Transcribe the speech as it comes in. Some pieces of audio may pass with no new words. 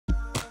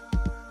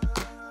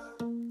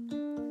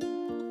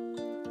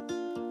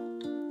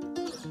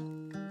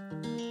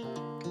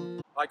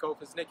Hi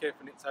golfers, Nick here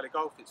from Nick Taylor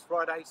Golf. It's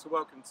Friday, so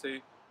welcome to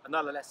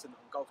another lesson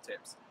on golf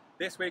tips.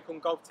 This week on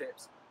golf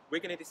tips, we're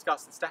going to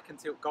discuss the stack and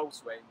tilt golf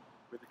swing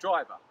with the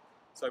driver.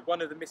 So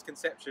one of the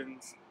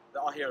misconceptions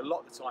that I hear a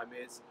lot of the time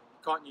is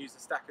you can't use the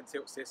stack and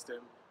tilt system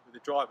with the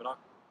driver, and I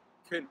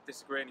couldn't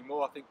disagree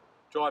anymore. I think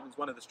driving is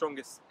one of the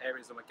strongest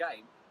areas of my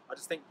game. I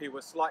just think people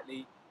are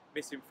slightly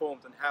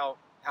misinformed on how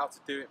to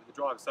do it with the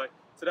driver. So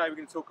today we're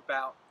going to talk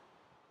about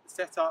the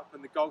setup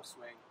and the golf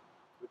swing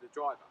with the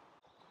driver.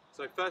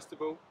 So first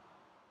of all,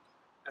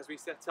 as we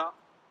set up,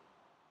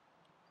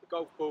 the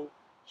golf ball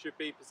should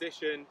be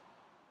positioned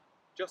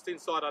just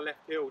inside our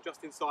left heel,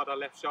 just inside our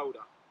left shoulder.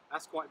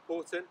 That's quite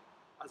important.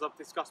 As I've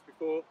discussed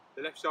before,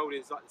 the left shoulder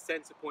is like the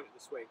centre point of the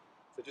swing.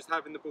 So just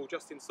having the ball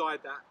just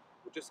inside that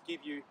will just give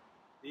you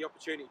the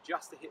opportunity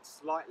just to hit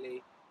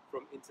slightly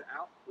from in to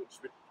out,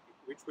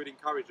 which would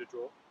encourage a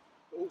draw.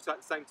 But also at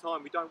the same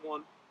time, we don't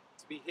want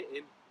to be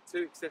hitting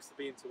too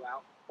excessively into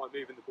out by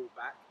moving the ball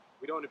back.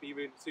 We don't want to be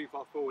moving too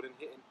far forward and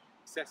hitting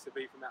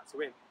excessively from out to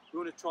in. We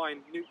want to try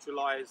and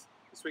neutralise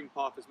the swing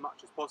path as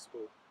much as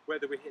possible.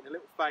 Whether we're hitting a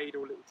little fade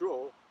or a little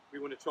draw, we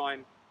want to try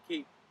and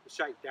keep the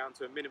shape down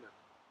to a minimum.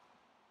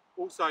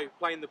 Also,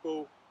 playing the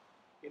ball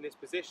in this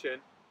position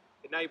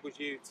enables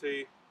you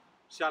to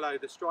shallow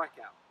the strike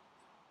out.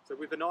 So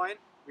with an iron,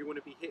 we want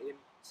to be hitting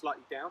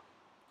slightly down.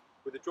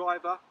 With a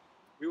driver,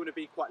 we want to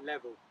be quite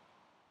level.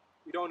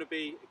 We don't want to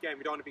be, again,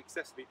 we don't want to be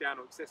excessively down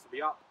or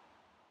excessively up.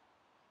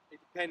 It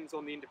depends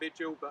on the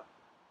individual, but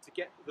to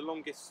get the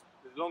longest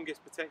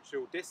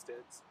potential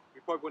distance,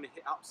 we probably want to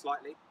hit up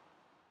slightly.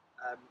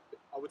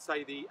 I would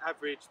say the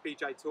average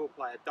PGA Tour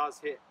player does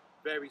hit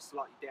very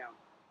slightly down,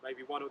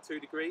 maybe 1 or 2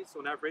 degrees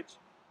on average.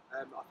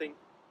 I think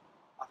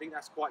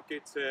that's quite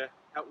good to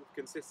help with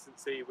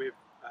consistency with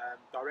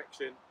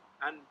direction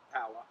and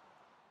power.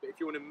 But if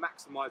you want to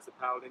maximise the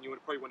power, then you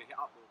probably want to hit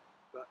up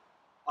more. But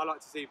I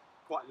like to see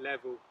quite a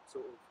level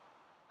sort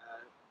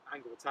of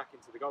angle attack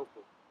into the golf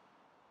ball.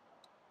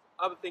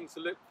 Other things to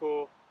look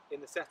for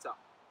in the setup: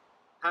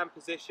 hand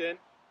position,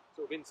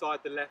 sort of inside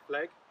the left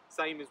leg,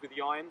 same as with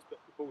the irons, but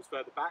the ball's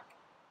further back.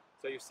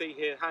 So you'll see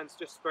here, hands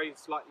just very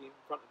slightly in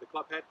front of the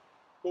club head.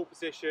 Ball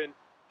position,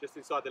 just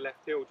inside the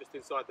left heel, just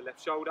inside the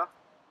left shoulder.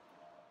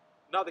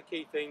 Another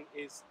key thing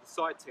is the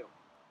side tilt.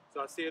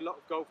 So I see a lot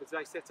of golfers,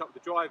 they set up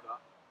the driver,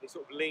 they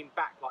sort of lean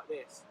back like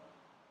this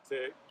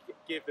to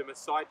give them a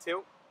side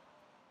tilt.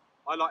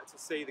 I like to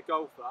see the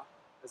golfer,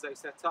 as they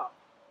set up,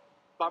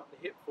 bump the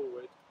hip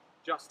forward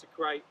just to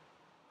create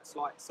a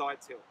slight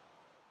side tilt.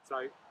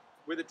 So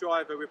with a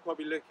driver, we're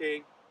probably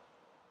looking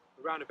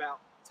around about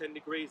 10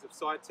 degrees of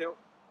side tilt,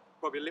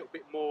 probably a little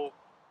bit more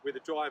with a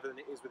driver than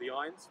it is with the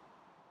irons.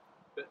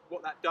 But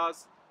what that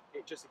does,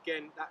 it just,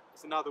 again,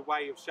 that's another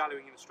way of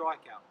shallowing in a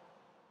strikeout.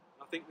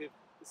 I think with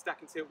the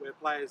stack and tilt where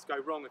players go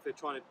wrong if they're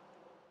trying to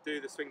do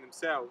the swing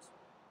themselves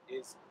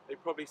is they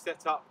probably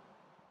set up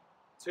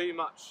too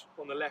much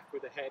on the left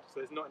with the head, so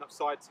there's not enough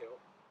side tilt,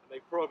 and they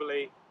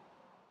probably,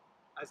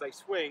 as they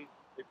swing,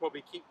 they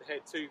probably keep the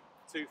head too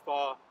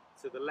far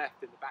to the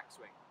left in the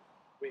backswing,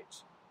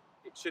 which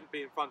it shouldn't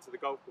be in front of the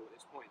golf ball at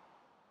this point.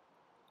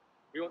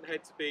 We want the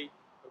head to be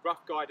a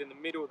rough guide in the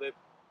middle of the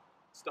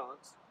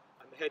stance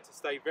and the head to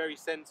stay very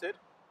centered.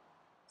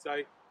 So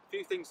a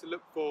few things to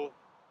look for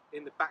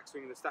in the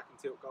backswing and the stack and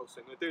tilt golf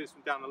swing. I'm going to do this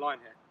from down the line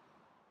here.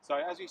 So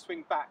as you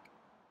swing back,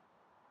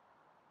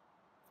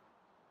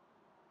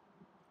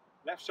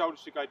 left shoulder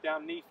should go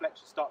down, knee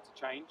flexion start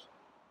to change,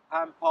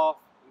 hand path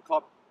and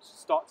club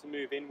start to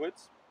move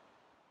inwards.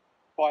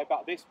 By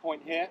about this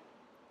point here,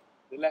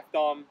 the left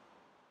arm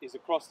is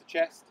across the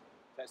chest,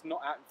 so it's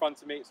not out in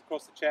front of me, it's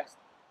across the chest,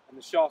 and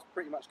the shaft's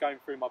pretty much going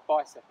through my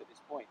bicep at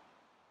this point.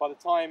 By the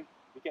time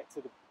we get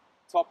to the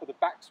top of the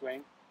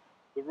backswing,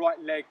 the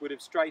right leg would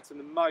have straightened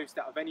the most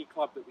out of any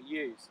club that we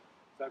use.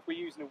 So if we're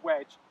using a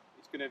wedge,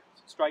 it's going to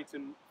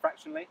straighten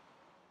fractionally.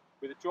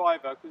 With a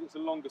driver, because it's a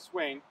longer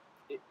swing,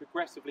 it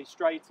progressively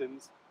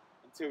straightens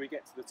until we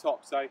get to the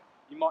top. So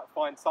you might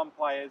find some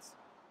players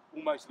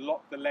almost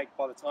lock the leg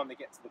by the time they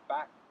get to the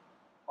back.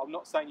 I'm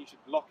not saying you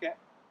should block it,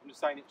 I'm just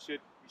saying you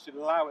should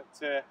allow it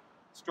to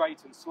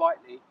straighten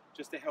slightly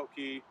just to help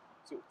you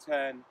sort of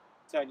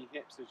turn your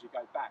hips as you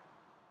go back.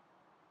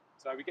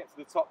 So we get to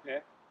the top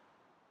here.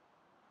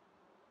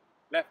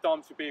 Left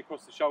arm should be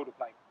across the shoulder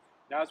blade.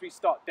 Now as we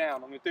start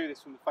down, I'm going to do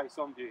this from the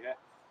face-on view here.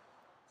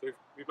 So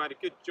we've made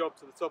a good job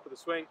to the top of the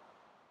swing.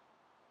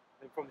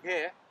 And from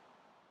here,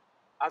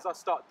 as I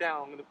start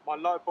down, my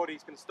lower body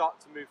is going to start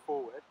to move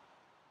forward,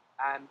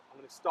 and I'm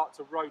going to start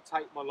to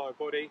rotate my lower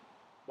body.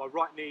 My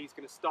right knee is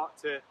going to start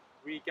to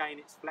regain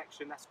its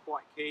flexion. That's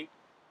quite key.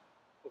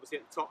 Obviously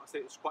at the top I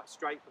said it's quite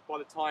straight, but by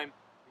the time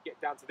we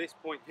get down to this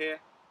point here,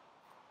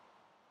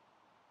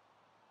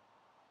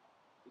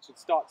 it should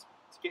start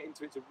to get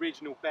into its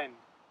original bend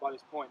by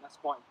this point. That's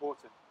quite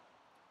important.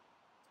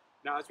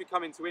 Now as we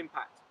come into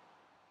impact,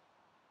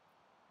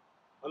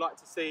 I like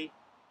to see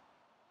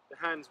the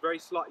hands very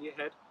slightly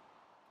ahead,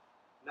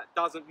 and that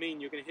doesn't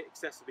mean you're going to hit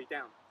excessively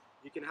down.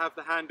 You can have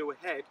the handle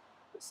ahead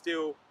but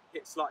still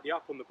hit slightly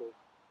up on the ball.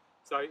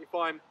 So if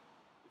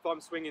if I'm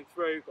swinging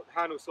through, got the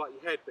handle slightly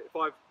ahead, but if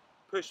I've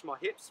pushed my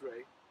hips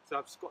through, so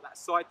I've got that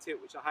side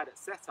tilt which I had at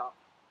setup,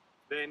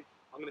 then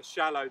I'm going to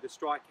shallow the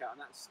strike out,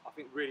 and that's, I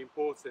think, really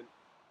important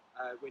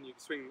when you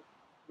swing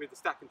with the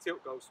stack and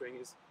tilt golf swing,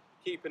 is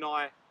keep an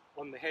eye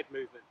on the head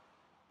movement.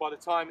 By the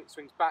time it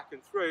swings back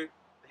and through,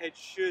 the head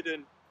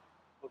shouldn't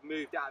have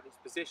moved out of its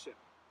position.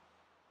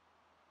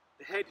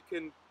 The head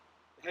can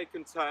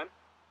turn,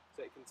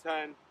 so it can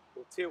turn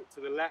or tilt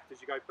to the left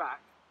as you go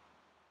back,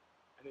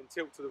 and then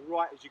tilt to the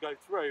right as you go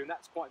through, and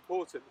that's quite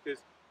important because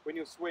when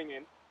you're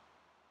swinging,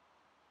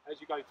 as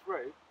you go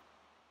through,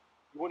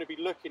 you want to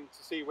be looking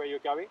to see where you're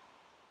going,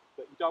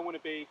 but you don't want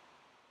to be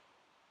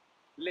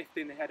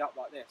lifting the head up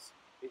like this.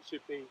 It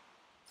should be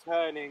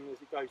turning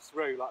as it goes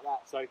through like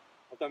that. So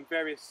I've done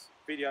various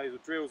videos or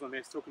drills on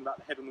this talking about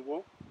the head on the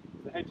wall.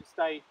 The head should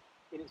stay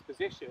in its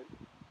position,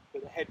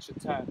 but the head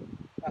should turn.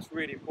 That's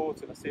really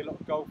important. I see a lot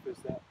of golfers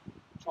that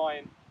try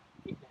and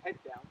keep the head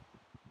down,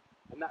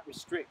 and that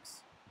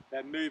restricts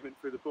their movement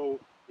through the ball.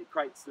 It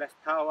creates less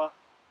power,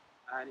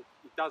 and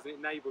it doesn't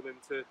enable them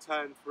to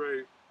turn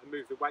through and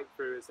move the weight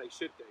through as they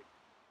should do.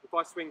 If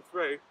I swing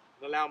through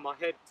and allow my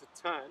head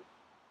to turn,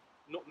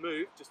 not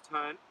move, just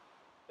turn,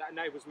 that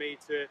enables me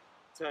to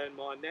turn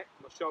my neck,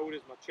 my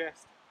shoulders, my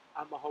chest,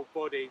 and my whole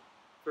body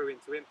through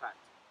into impact.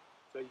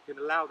 So you can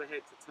allow the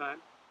head to turn,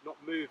 not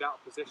move out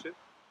of position.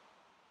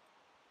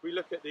 We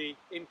look at the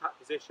impact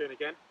position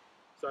again.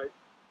 So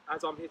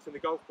as I'm hitting the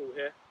golf ball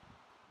here,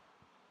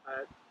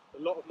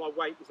 a lot of my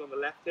weight is on the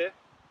left here,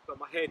 but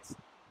my head's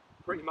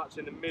pretty much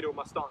in the middle of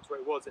my stance where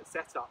it was at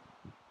setup.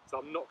 So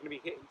I'm not going to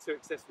be hitting too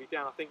excessively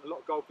down. I think a lot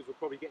of golfers will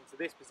probably get into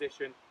this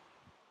position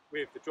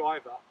with the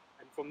driver,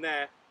 and from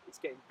there it's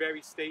getting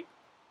very steep,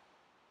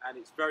 and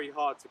it's very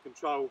hard to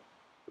control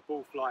the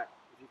ball flight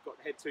if you've got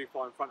the head too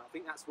far in front. I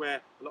think that's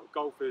where a lot of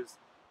golfers,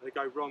 they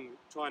go wrong,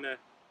 trying to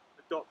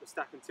adopt the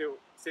stack and tilt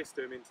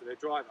system into their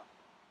driver.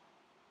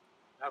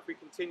 Now if we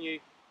continue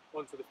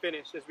on to the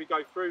finish, as we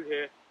go through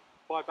here,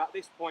 by about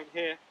this point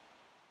here,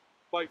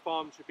 both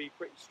arms should be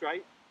pretty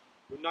straight.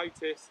 You'll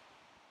notice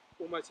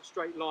almost a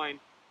straight line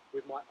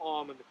with my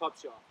arm and the club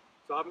shaft.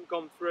 So I haven't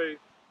gone through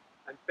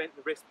and bent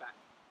the wrist back.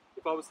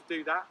 If I was to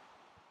do that,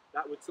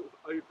 that would sort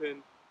of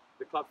open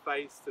the club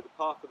face to the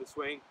path of the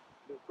swing,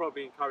 and it would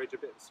probably encourage a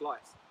bit of a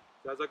slice.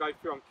 So as I go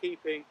through, I'm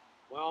keeping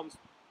my arms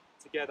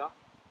together,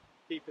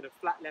 keeping a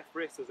flat left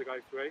wrist as I go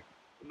through.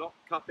 I'm not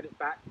cupping it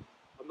back,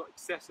 I'm not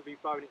excessively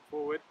bowing it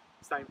forward,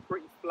 staying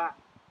pretty flat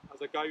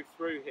as I go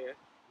through here.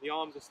 The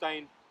arms are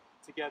staying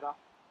together.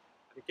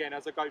 And again,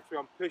 as I go through,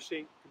 I'm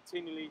pushing,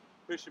 continually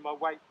pushing my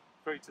weight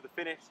through to the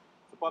finish.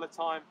 So by the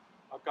time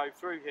I go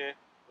through here,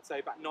 I'd say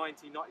about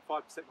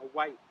 90-95% of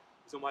my weight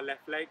is on my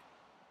left leg.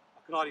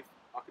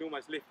 I can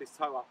almost lift this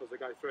toe up as I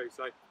go through,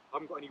 so I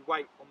haven't got any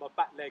weight on my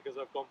back leg as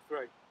I've gone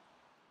through.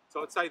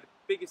 So I'd say the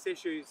biggest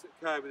issues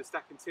occur with the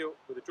stack and tilt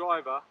with the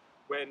driver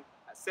when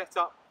at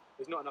setup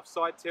there's not enough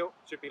side tilt.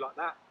 It should be like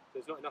that.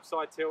 There's not enough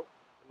side tilt,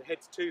 and the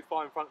head's too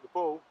far in front of the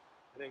ball,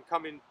 and then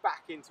coming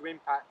back into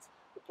impact,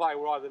 the player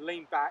will either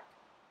lean back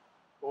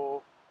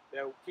or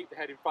they'll keep the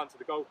head in front of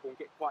the golf ball and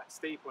get quite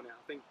steep on it.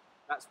 I think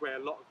that's where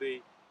a lot of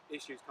the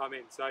issues come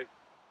in. So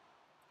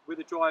with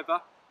the driver,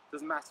 it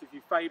doesn't matter if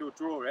you fade or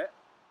draw it,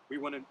 we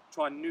want to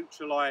try and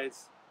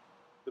neutralise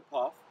the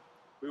path.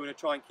 We want to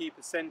try and keep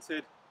a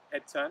centred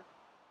head turn.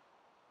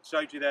 I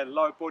showed you there the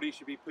lower body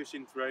should be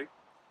pushing through.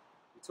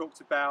 We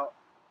talked about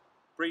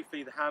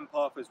briefly the hand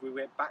path as we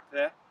went back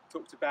there.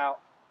 Talked about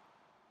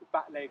the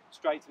back leg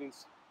straightening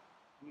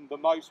the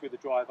most with the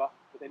driver,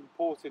 but then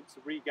important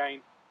to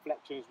regain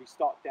flexion as we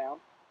start down,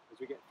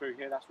 as we get through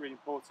here. That's really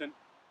important.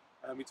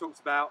 We talked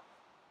about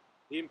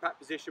the impact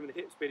position with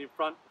the hips being in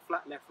front, the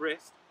flat left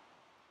wrist,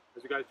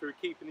 as we go through,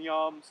 keeping the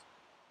arms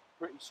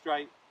pretty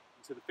straight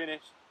into the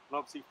finish, and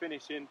obviously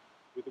finishing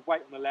with the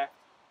weight on the left.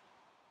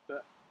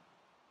 But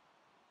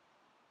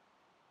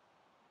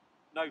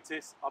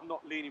notice I'm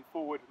not leaning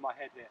forward with my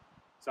head here.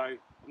 So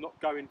I'm not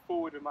going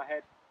forward with my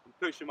head, I'm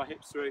pushing my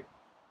hips through.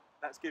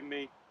 That's giving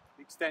me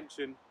the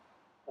extension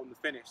on the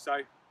finish.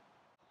 So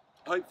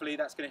hopefully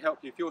that's going to help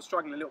you. If you're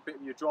struggling a little bit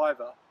with your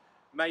driver,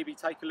 maybe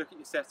take a look at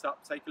your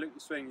setup, take a look at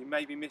your swing. You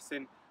may be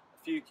missing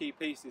a few key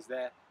pieces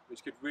there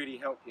which could really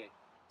help you.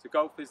 So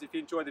golfers, if you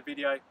enjoyed the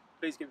video,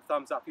 please give it a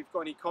thumbs up. If you've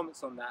got any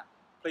comments on that,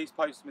 please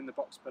post them in the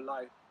box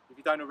below. If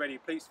you don't already,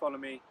 please follow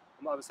me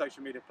on my other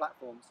social media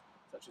platforms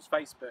such as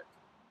Facebook,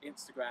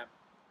 Instagram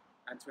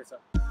and Twitter.